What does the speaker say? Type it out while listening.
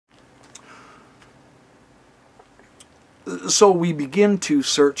So we begin to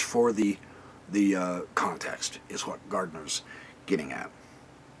search for the context, is what Gardner's getting at.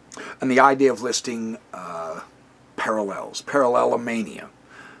 And the idea of listing parallels, parallelomania.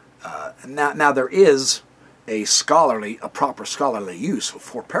 Now there is a proper scholarly use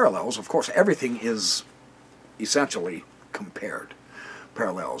for parallels. Of course, everything is essentially compared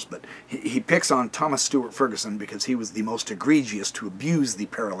parallels, but he picks on Thomas Stewart Ferguson because he was the most egregious to abuse the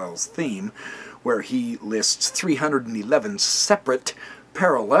parallels theme, where he lists 311 separate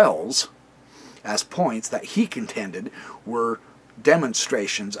parallels as points that he contended were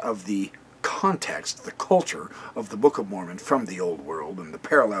demonstrations of the context, the culture of the Book of Mormon from the Old World and the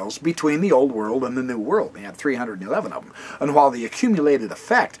parallels between the Old World and the New World. They had 311 of them. And while the accumulated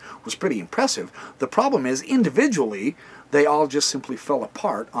effect was pretty impressive, the problem is individually they all just simply fell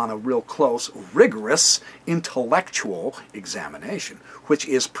apart on a real close, rigorous, intellectual examination, which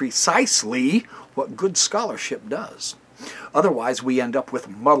is precisely what good scholarship does. Otherwise, we end up with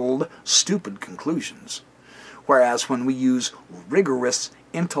muddled, stupid conclusions. Whereas when we use rigorous,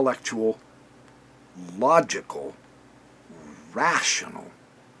 intellectual, logical, rational,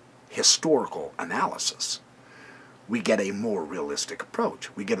 historical analysis, we get a more realistic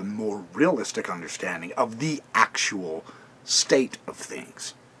approach. We get a more realistic understanding of the actual state of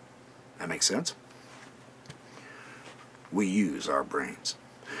things. That makes sense? We use our brains.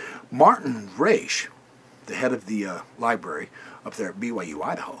 Martin Raish, the head of the library up there at BYU,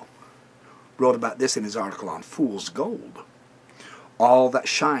 Idaho, wrote about this in his article on Fool's Gold. All that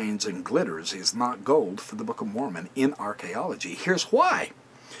shines and glitters is not gold for the Book of Mormon in archaeology. Here's why.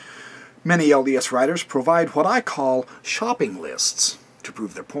 Many LDS writers provide what I call shopping lists to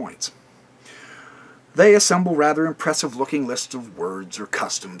prove their points. They assemble rather impressive-looking lists of words or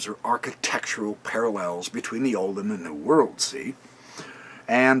customs or architectural parallels between the Old and the New World, see?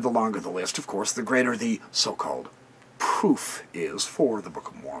 And the longer the list, of course, the greater the so-called proof is for the Book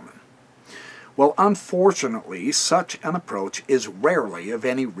of Mormon. Well, unfortunately, such an approach is rarely of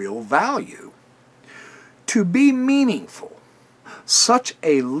any real value. To be meaningful, such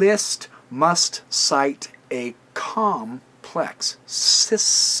a list must cite a complex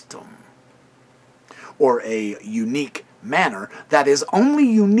system, or a unique manner that is only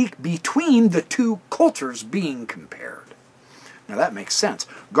unique between the two cultures being compared. Now that makes sense.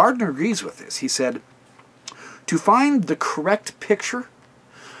 Gardner agrees with this. He said, to find the correct picture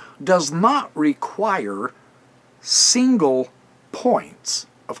does not require single points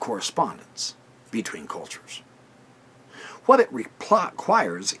of correspondence between cultures. What it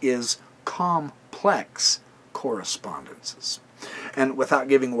requires is complex correspondences. And without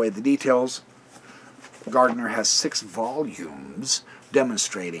giving away the details, Gardner has 6 volumes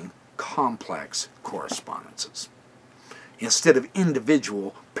demonstrating complex correspondences instead of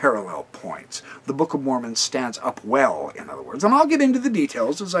individual parallel points. The Book of Mormon stands up well, in other words. And I'll get into the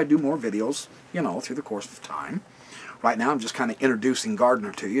details as I do more videos, through the course of time. Right now I'm just kind of introducing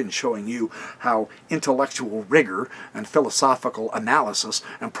Gardner to you and showing you how intellectual rigor and philosophical analysis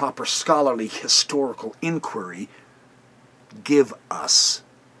and proper scholarly historical inquiry give us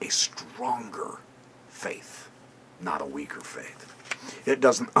a stronger faith, not a weaker faith. It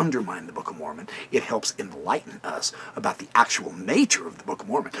doesn't undermine the Book of Mormon. It helps enlighten us about the actual nature of the Book of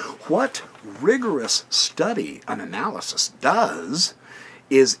Mormon. What rigorous study and analysis does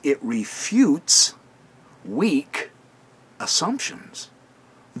is it refutes weak assumptions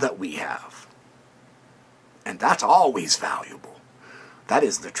that we have. And that's always valuable. That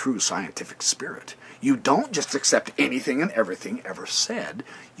is the true scientific spirit. You don't just accept anything and everything ever said.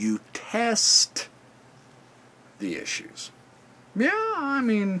 You test the issues. Yeah, I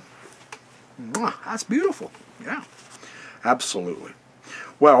mean, that's beautiful. Yeah, absolutely.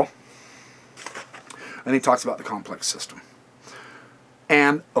 Well, then he talks about the complex system.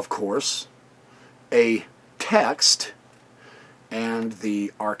 And, of course, a text and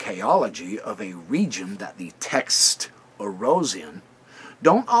the archaeology of a region that the text arose in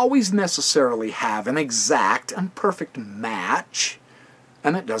don't always necessarily have an exact and perfect match,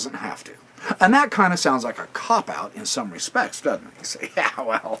 and it doesn't have to. And that kind of sounds like a cop-out in some respects, doesn't it? You say, yeah,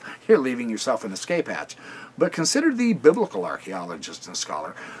 well, you're leaving yourself an escape hatch. But consider the biblical archaeologist and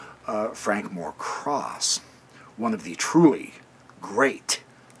scholar, Frank Moore Cross, one of the truly great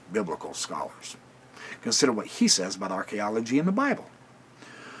biblical scholars. Consider what he says about archaeology in the Bible.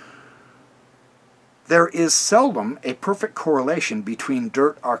 There is seldom a perfect correlation between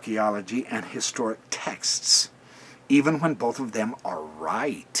dirt archaeology and historic texts, even when both of them are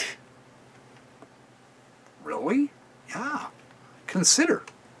right. Really? Yeah. Consider.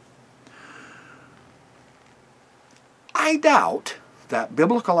 I doubt that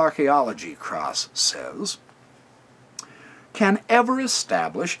biblical archaeology, Cross says, can ever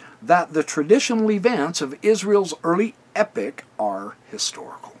establish that the traditional events of Israel's early epic are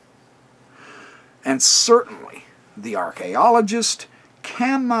historical. And certainly, the archaeologist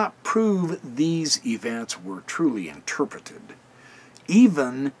cannot prove these events were truly interpreted,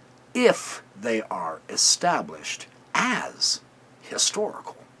 even if they are established as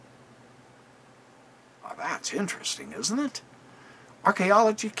historical. Well, that's interesting, isn't it?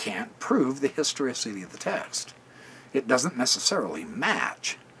 Archaeology can't prove the historicity of the text. It doesn't necessarily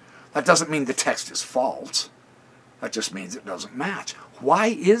match. That doesn't mean the text is false. That just means it doesn't match. Why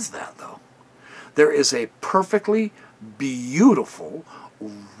is that, though? There is a perfectly beautiful,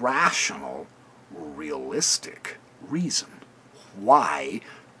 rational, realistic reason why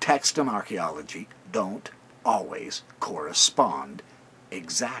text and archaeology don't always correspond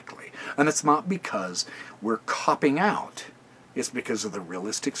exactly. And it's not because we're copying out. It's because of the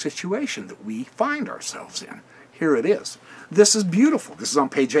realistic situation that we find ourselves in. Here it is. This is beautiful. This is on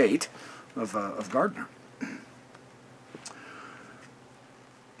page 8 of Gardner.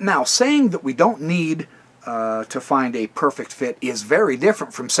 Now, saying that we don't need to find a perfect fit is very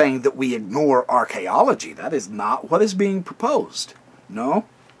different from saying that we ignore archaeology. That is not what is being proposed. No?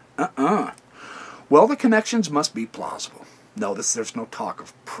 Well, the connections must be plausible. Notice there's no talk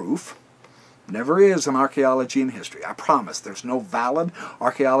of proof. Never is in archaeology and history. I promise there's no valid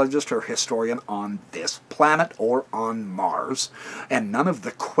archaeologist or historian on this planet or on Mars, and none of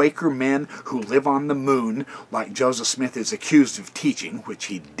the Quaker men who live on the moon, like Joseph Smith is accused of teaching, which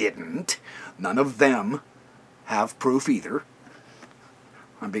he didn't, none of them have proof either.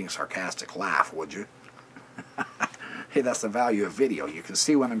 I'm being sarcastic. Laugh, would you? Hey, that's the value of video. You can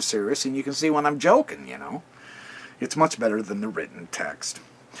see when I'm serious and you can see when I'm joking, you know. It's much better than the written text.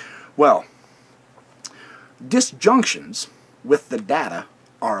 Well, disjunctions with the data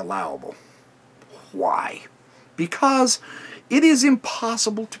are allowable. Why? Because it is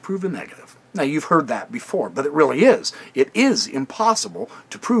impossible to prove a negative. Now, you've heard that before, but it really is. It is impossible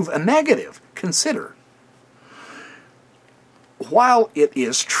to prove a negative. Consider. While it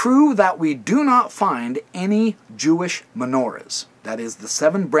is true that we do not find any Jewish menorahs, that is, the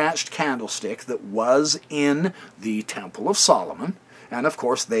 7-branched candlestick that was in the Temple of Solomon, and of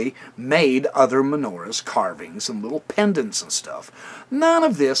course they made other menorahs, carvings, and little pendants and stuff, none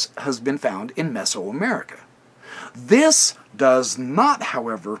of this has been found in Mesoamerica. This does not,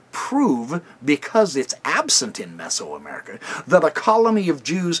 however, prove, because it's absent in Mesoamerica, that a colony of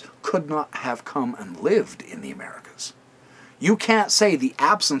Jews could not have come and lived in the Americas. You can't say the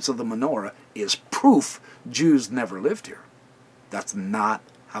absence of the menorah is proof Jews never lived here. That's not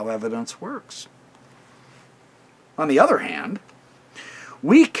how evidence works. On the other hand,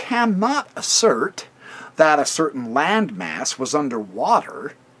 we cannot assert that a certain landmass was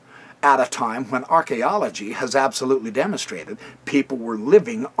underwater at a time when archaeology has absolutely demonstrated people were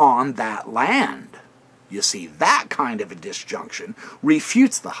living on that land. You see, that kind of a disjunction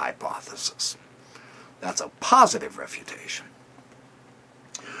refutes the hypothesis. That's a positive refutation.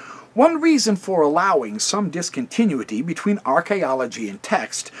 One reason for allowing some discontinuity between archaeology and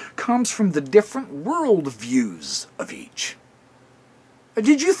text comes from the different worldviews of each.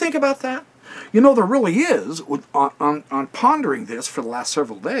 Did you think about that? You know, there really is, on pondering this for the last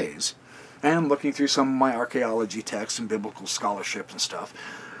several days, and looking through some of my archaeology texts and biblical scholarship and stuff,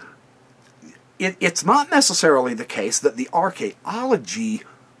 it's not necessarily the case that the archaeology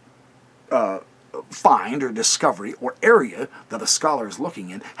find or discovery or area that a scholar is looking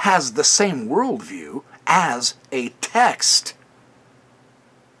in has the same worldview as a text,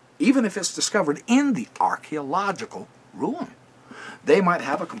 even if it's discovered in the archaeological ruin. They might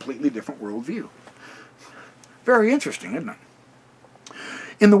have a completely different worldview. Very interesting, isn't it?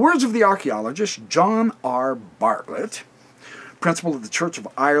 In the words of the archaeologist John R. Bartlett, principal of the Church of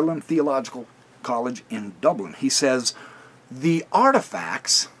Ireland Theological College in Dublin, he says, "The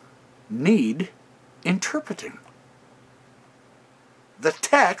artifacts need interpreting. The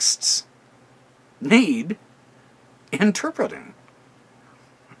texts need interpreting."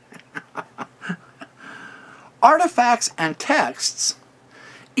 Artifacts and texts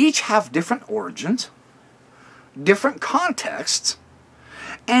each have different origins, different contexts,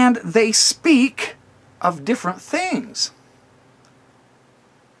 and they speak of different things.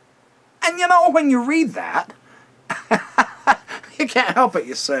 And you know, when you read that, you can't help it,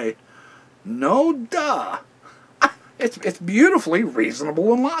 you say, no duh. It's beautifully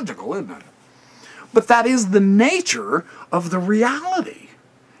reasonable and logical, isn't it? But that is the nature of the reality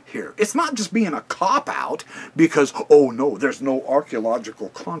here. It's not just being a cop-out because, oh no, there's no archaeological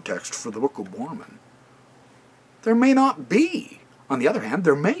context for the Book of Mormon. There may not be. On the other hand,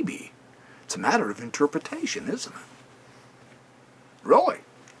 there may be. It's a matter of interpretation, isn't it? Really?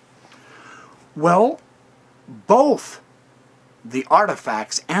 Well, both the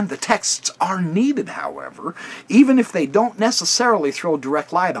artifacts and the texts are needed, however, even if they don't necessarily throw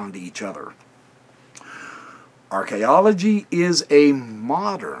direct light onto each other. Archaeology is a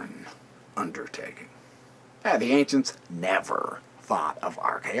modern undertaking. The ancients never thought of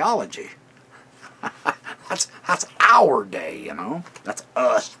archaeology. That's our day, you know. That's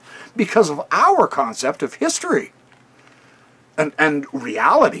us. Because of our concept of history and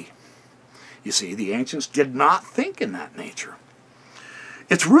reality. You see, the ancients did not think in that nature.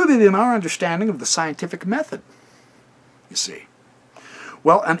 It's rooted in our understanding of the scientific method, you see.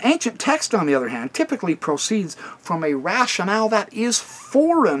 Well, an ancient text, on the other hand, typically proceeds from a rationale that is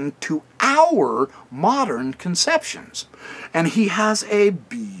foreign to our modern conceptions. And he has a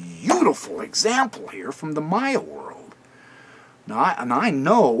beautiful example here from the Maya world. Now, I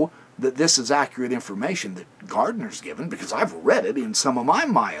know that this is accurate information that Gardner's given because I've read it in some of my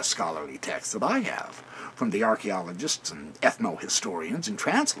Maya scholarly texts that I have from the archaeologists and ethnohistorians and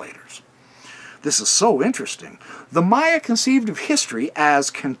translators. This is so interesting. The Maya conceived of history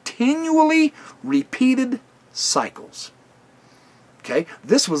as continually repeated cycles. Okay?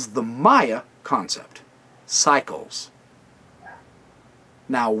 This was the Maya concept. Cycles.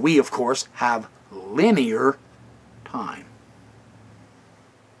 Now, we, of course, have linear time.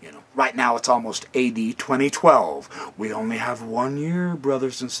 You know, right now it's almost AD 2012. We only have 1 year,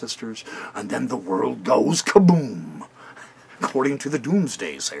 brothers and sisters, and then the world goes kaboom. According to the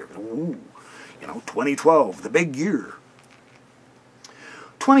doomsday sayer. Ooh. You know, 2012, the big year.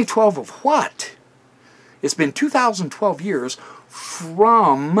 2012 of what? It's been 2012 years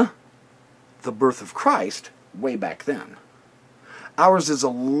from the birth of Christ way back then. Ours is a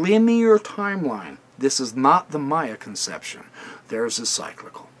linear timeline. This is not the Maya conception. Theirs is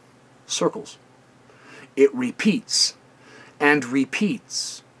cyclical. Circles. It repeats and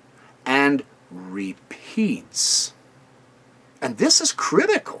repeats and repeats. And this is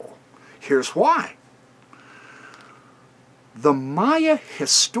critical. Here's why. The Maya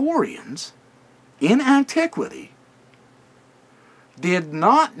historians in antiquity did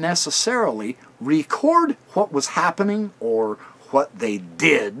not necessarily record what was happening or what they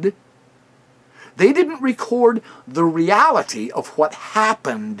did. They didn't record the reality of what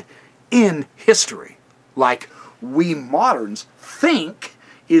happened in history, like we moderns think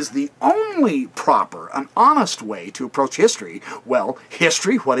is the only proper and honest way to approach history. Well,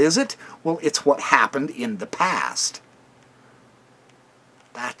 history, what is it? Well, it's what happened in the past.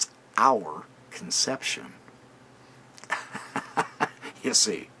 That's our conception. You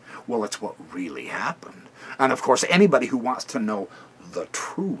see, well, it's what really happened. And of course, anybody who wants to know the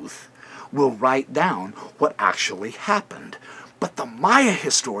truth will write down what actually happened. But the Maya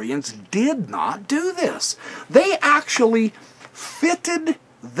historians did not do this. They actually fitted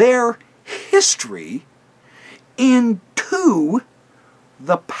their history into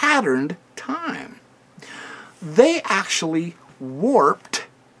the patterned time. They actually warped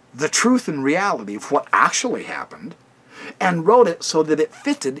the truth and reality of what actually happened and wrote it so that it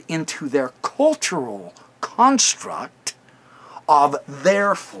fitted into their cultural construct of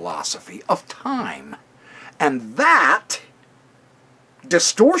their philosophy of time. And that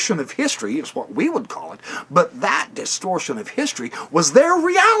distortion of history is what we would call it, but that distortion of history was their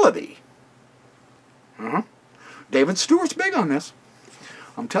reality. David Stewart's big on this.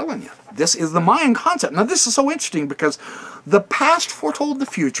 I'm telling you, this is the Mayan concept. Now, this is so interesting because the past foretold the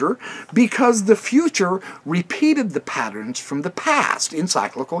future because the future repeated the patterns from the past in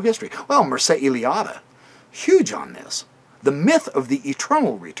cyclical history. Well, Mircea Eliade, huge on this. The myth of the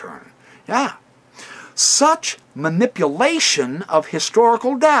eternal return. Yeah. Such manipulation of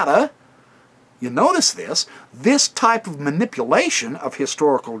historical data, you notice this type of manipulation of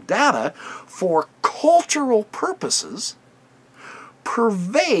historical data for cultural purposes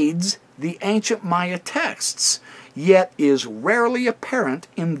pervades the ancient Maya texts, yet is rarely apparent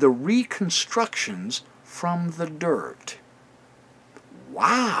in the reconstructions from the dirt.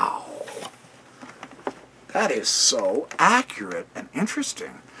 Wow! That is so accurate and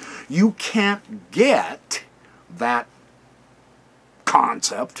interesting. You can't get that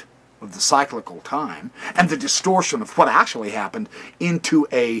concept of the cyclical time and the distortion of what actually happened into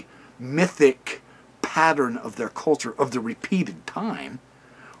a mythic pattern of their culture of the repeated time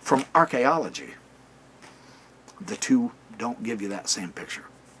from archaeology. The two don't give you that same picture.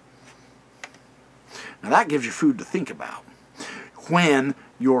 Now that gives you food to think about when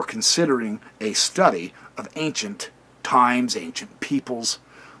you're considering a study of ancient times, ancient peoples,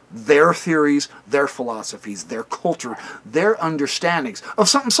 their theories, their philosophies, their culture, their understandings of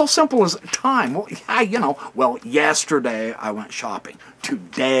something so simple as time. Well, yeah, you know, well, yesterday I went shopping.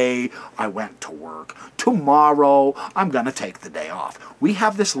 Today I went to work. Tomorrow I'm going to take the day off. We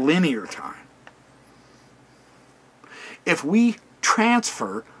have this linear time. If we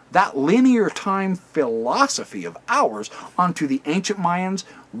transfer that linear time philosophy of ours onto the ancient Mayans,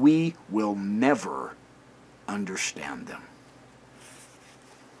 we will never understand them.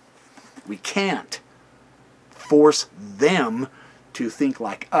 We can't force them to think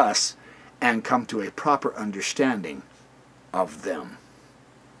like us and come to a proper understanding of them.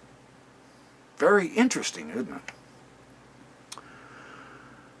 Very interesting, isn't it?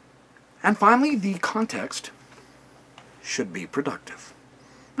 And finally, the context should be productive.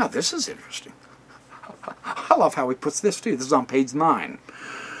 Now, this is interesting. I love how he puts this too. This is on page 9.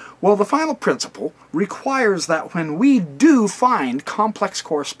 Well, the final principle requires that when we do find complex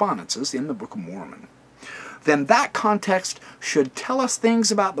correspondences in the Book of Mormon, then that context should tell us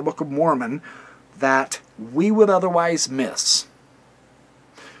things about the Book of Mormon that we would otherwise miss.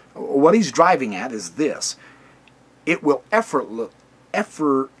 What he's driving at is this. It will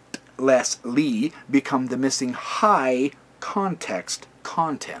effortlessly become the missing high context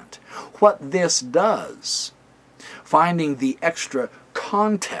content. What this does, finding the extra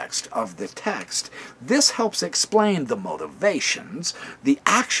context of the text, this helps explain the motivations, the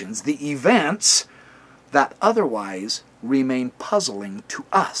actions, the events that otherwise remain puzzling to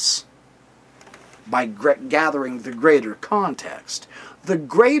us. By gathering the greater context. The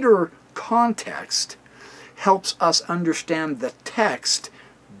greater context helps us understand the text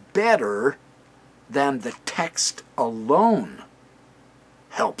better than the text alone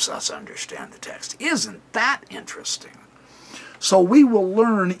helps us understand the text. Isn't that interesting? So we will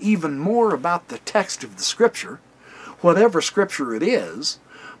learn even more about the text of the Scripture, whatever Scripture it is,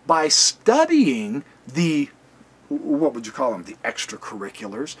 by studying the, what would you call them, the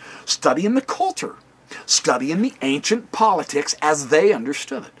extracurriculars, studying the culture, studying the ancient politics as they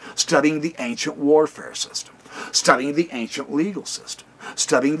understood it, studying the ancient warfare system, studying the ancient legal system,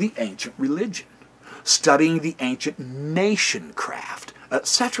 studying the ancient religion, studying the ancient nation craft,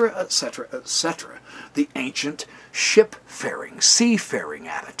 etc., etc., etc., the ancient ship-faring, seafaring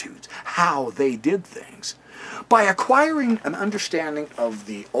attitudes, how they did things. By acquiring an understanding of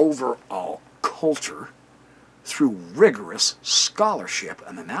the overall culture through rigorous scholarship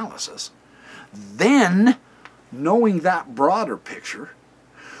and analysis, then, knowing that broader picture,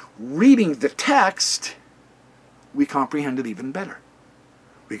 reading the text, we comprehend it even better.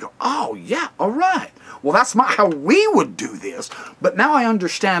 We go, oh yeah, all right. Well, that's not how we would do this, but now I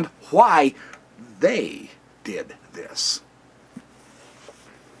understand why they did this.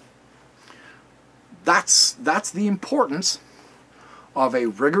 That's the importance of a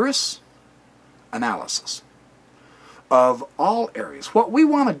rigorous analysis of all areas. What we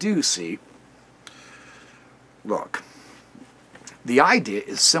want to do, see, look, the idea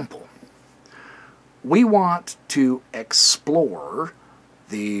is simple. We want to explore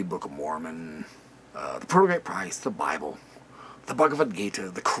the Book of Mormon, the Pearl of Great Price, the Bible, the Bhagavad Gita,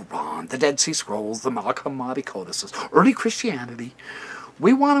 the Quran, the Dead Sea Scrolls, the Nag Hammadi Codices, early Christianity.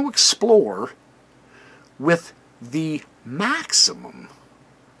 We want to explore with the maximum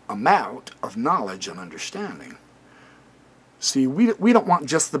amount of knowledge and understanding. See, we don't want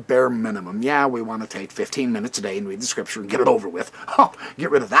just the bare minimum. Yeah, we want to take 15 minutes a day and read the Scripture and get it over with. Oh, get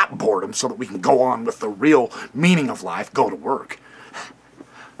rid of that boredom so that we can go on with the real meaning of life, go to work.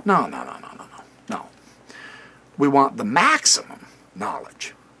 No. We want the maximum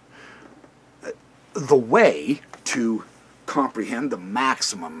knowledge. The way to comprehend the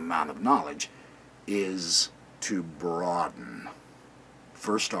maximum amount of knowledge is to broaden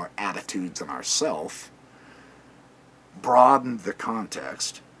first our attitudes and ourself, broaden the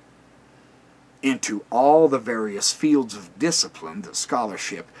context into all the various fields of discipline that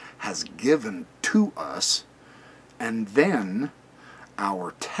scholarship has given to us, and then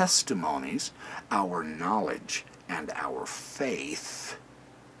our testimonies, our knowledge, and our faith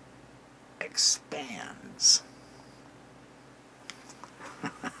expands.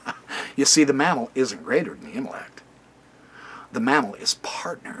 You see, the mantle isn't greater than the intellect. The mantle is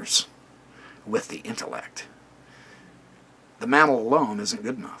partners with the intellect. The mantle alone isn't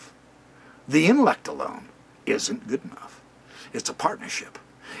good enough. The intellect alone isn't good enough. It's a partnership.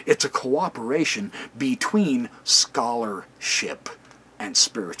 It's a cooperation between scholarship and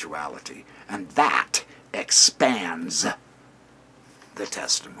spirituality. And that expands the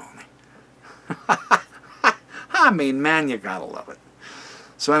testimony. I mean, man, you gotta love it.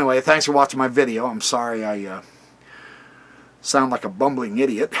 So anyway, thanks for watching my video. I'm sorry I sound like a bumbling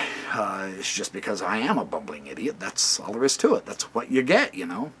idiot. It's just because I am a bumbling idiot. That's all there is to it. That's what you get, you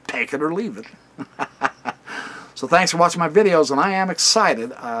know. Take it or leave it. So thanks for watching my videos, and I am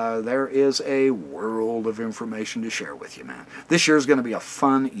excited. There is a world of information to share with you, man. This year is going to be a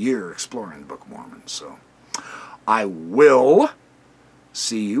fun year exploring the Book of Mormon. So I will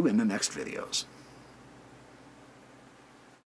see you in the next videos.